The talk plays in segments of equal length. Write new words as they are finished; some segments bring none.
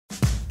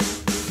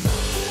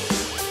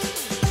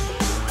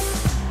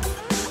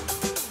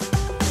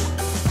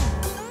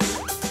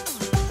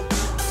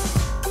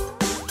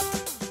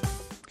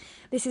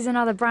This is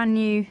another brand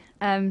new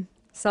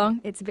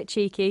song. It's a bit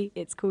cheeky.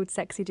 It's called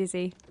Sexy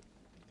Dizzy.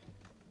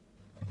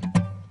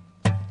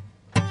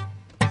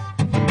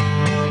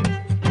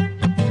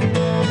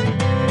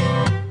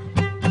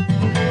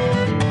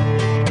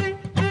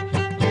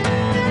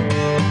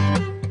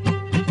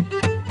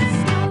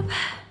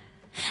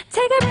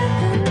 Take a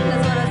breath in,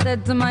 that's what I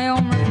said to my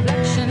own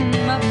reflection.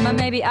 But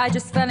maybe I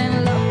just fell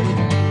in love with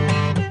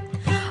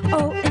me.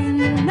 Oh,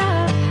 in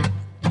love.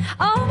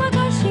 Oh my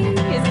gosh, she is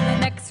in the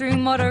next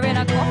room ordering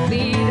a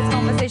coffee. This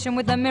conversation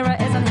with the mirror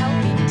is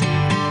unhealthy.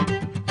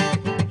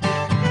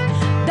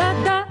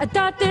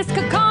 This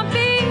can't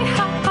be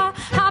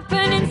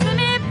happening to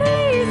me,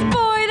 please.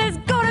 Boy, there's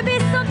gotta be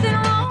something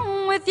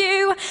wrong with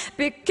you,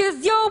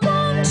 because you're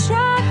one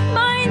track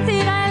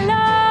minded. I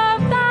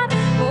love that.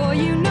 Boy,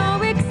 you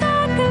know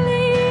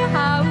exactly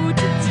how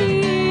to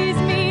tease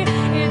me.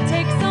 It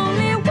takes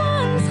only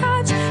one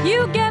touch,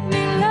 you get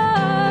me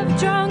love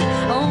drunk.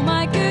 Oh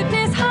my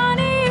goodness,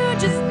 honey, you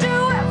just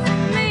do it for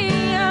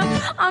me.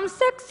 I'm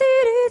sexy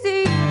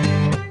dizzy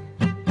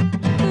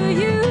for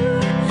you,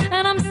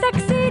 and I'm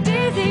sexy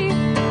dizzy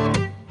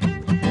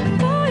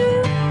for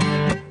you.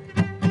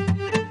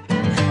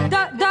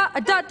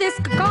 This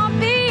can't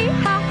be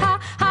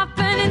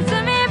happening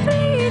to me,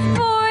 please,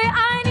 boy.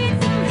 I need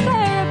some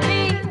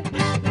therapy.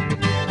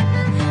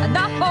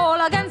 That fall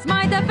against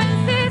my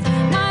defenses.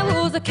 My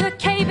walls are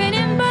caving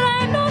in, but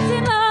I'm not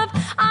in love.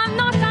 I'm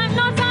not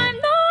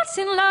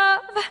in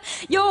love.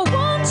 You're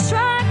one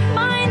track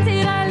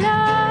minded. I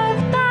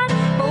love that.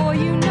 Boy,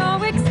 you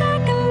know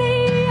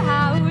exactly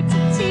how to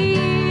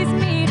tease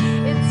me.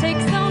 It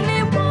takes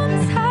only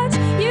one touch,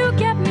 you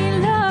get me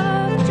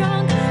love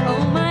drunk.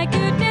 Oh my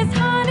goodness,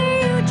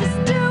 honey, you just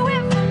do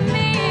it for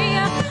me.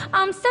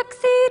 I'm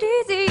sexy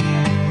dizzy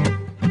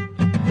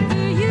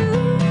for you,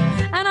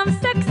 and I'm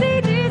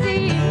sexy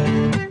dizzy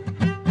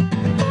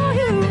for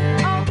you.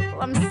 Oh,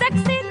 I'm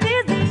sexy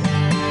dizzy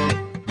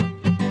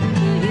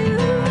for you,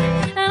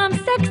 and I'm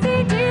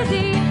sexy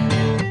dizzy.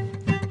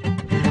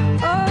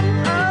 Oh,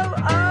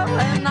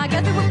 and I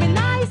guess it would be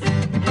nice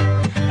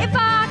if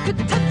I could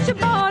touch your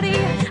body.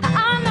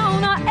 I know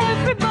not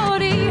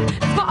everybody's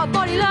got a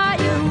body like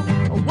you.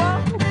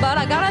 Whoa, but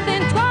I gotta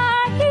think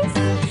twice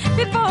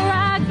before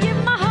I give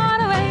my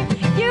heart away.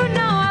 You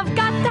know I've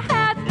got to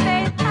have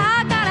faith.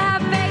 I gotta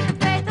have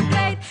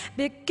faith,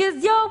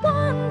 because you're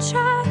one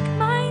track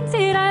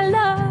minded. I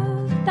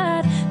love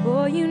that.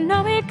 Boy, you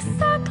know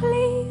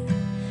exactly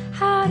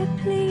how to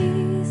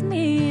please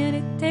me, and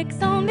it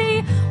takes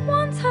only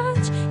one touch.